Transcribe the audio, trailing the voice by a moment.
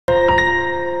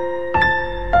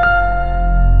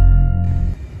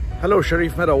Hello,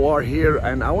 Cherif Medawar here,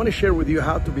 and I want to share with you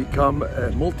how to become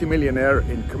a multimillionaire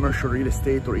in commercial real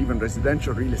estate or even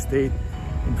residential real estate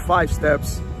in 5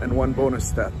 steps and 1 bonus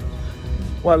step.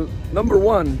 Well, number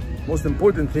 1, most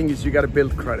important thing is you got to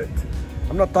build credit.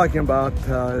 I'm not talking about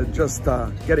just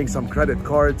getting some credit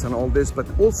cards and all this, but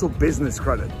also business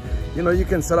credit. You know, you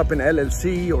can set up an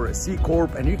LLC or a C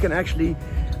Corp and you can actually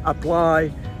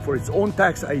apply for its own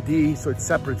tax ID so it's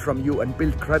separate from you and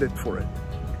build credit for it.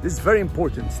 This is very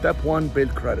important. Step 1,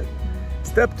 build credit.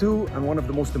 Step 2, and one of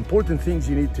the most important things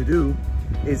you need to do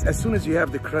is as soon as you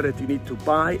have the credit, you need to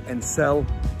buy and sell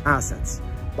assets.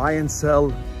 Buy and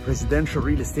sell residential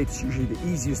real estate is usually the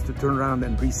easiest to turn around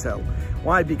and resell.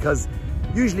 Why? Because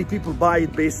usually people buy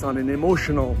it based on an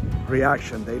emotional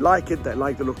reaction. They like it, they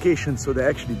like the location, so they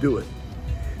actually do it.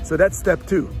 So that's step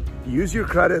 2. Use your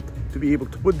credit to be able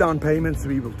to put down payments, to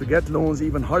be able to get loans,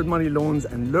 even hard money loans,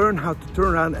 and learn how to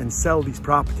turn around and sell these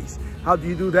properties. How do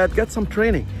you do that? Get some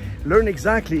training. Learn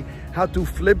exactly how to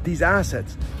flip these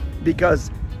assets, because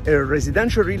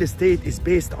residential real estate is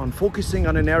based on focusing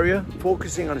on an area,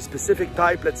 focusing on a specific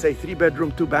type, let's say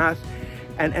 3-bedroom, 2-bath,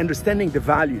 and understanding the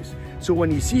values. So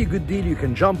when you see a good deal, you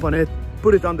can jump on it,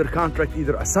 put it under contract,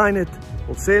 either assign it,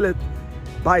 wholesale it,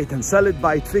 buy it and sell it,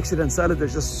 buy it, fix it and sell it.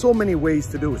 There's just so many ways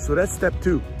to do it. So that's step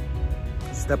 2.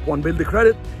 Step 1, build the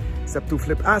credit. Step 2,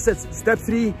 flip assets. Step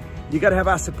 3, you gotta have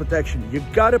asset protection. You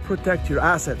gotta protect your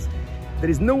assets. There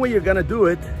is no way you're gonna do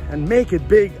it and make it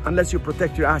big unless you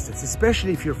protect your assets,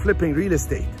 especially if you're flipping real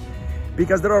estate,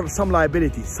 because there are some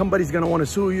liabilities. Somebody's gonna wanna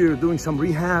sue you, you're doing some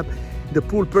rehab, the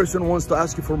pool person wants to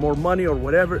ask you for more money or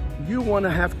whatever. You wanna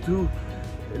have to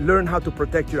learn how to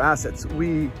protect your assets.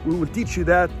 We will teach you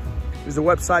that. There's a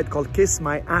website called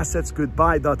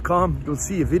kissmyassetsgoodbye.com. You'll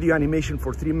see a video animation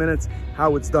for 3 minutes,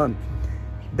 how it's done.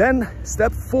 Then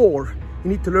step 4,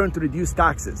 you need to learn to reduce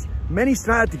taxes. Many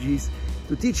strategies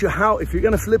to teach you how, if you're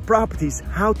gonna flip properties,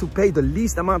 how to pay the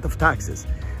least amount of taxes.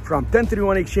 From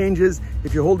 1031 exchanges,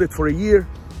 if you hold it for a year,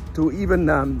 to even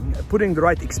putting the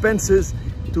right expenses,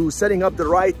 to setting up the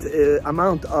right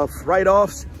amount of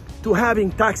write-offs, to having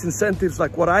tax incentives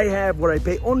like what I have, where I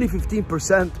pay only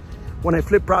 15% when I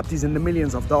flip properties in the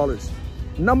millions of dollars.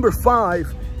 Number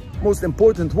 5, most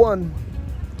important one,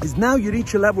 is now you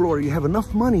reach a level where you have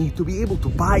enough money to be able to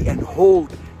buy and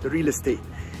hold the real estate.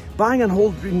 Buying and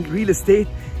holding real estate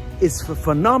is a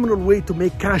phenomenal way to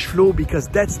make cash flow, because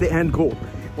that's the end goal.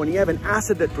 When you have an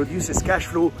asset that produces cash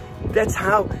flow, that's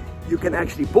how you can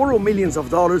actually borrow millions of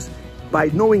dollars,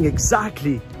 by knowing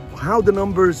exactly how the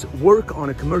numbers work on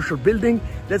a commercial building.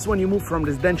 That's when you move from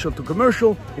residential to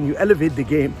commercial and you elevate the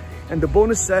game. And the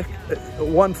bonus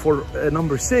one for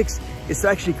number 6 is to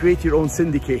actually create your own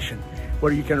syndication,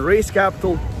 where you can raise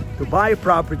capital to buy a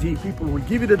property. People will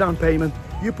give you the down payment,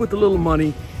 you put a little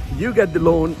money, you get the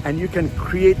loan, and you can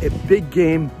create a big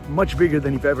game, much bigger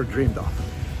than you've ever dreamed of.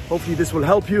 Hopefully this will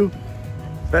help you.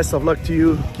 Best of luck to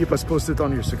you. Keep us posted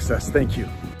on your success. Thank you.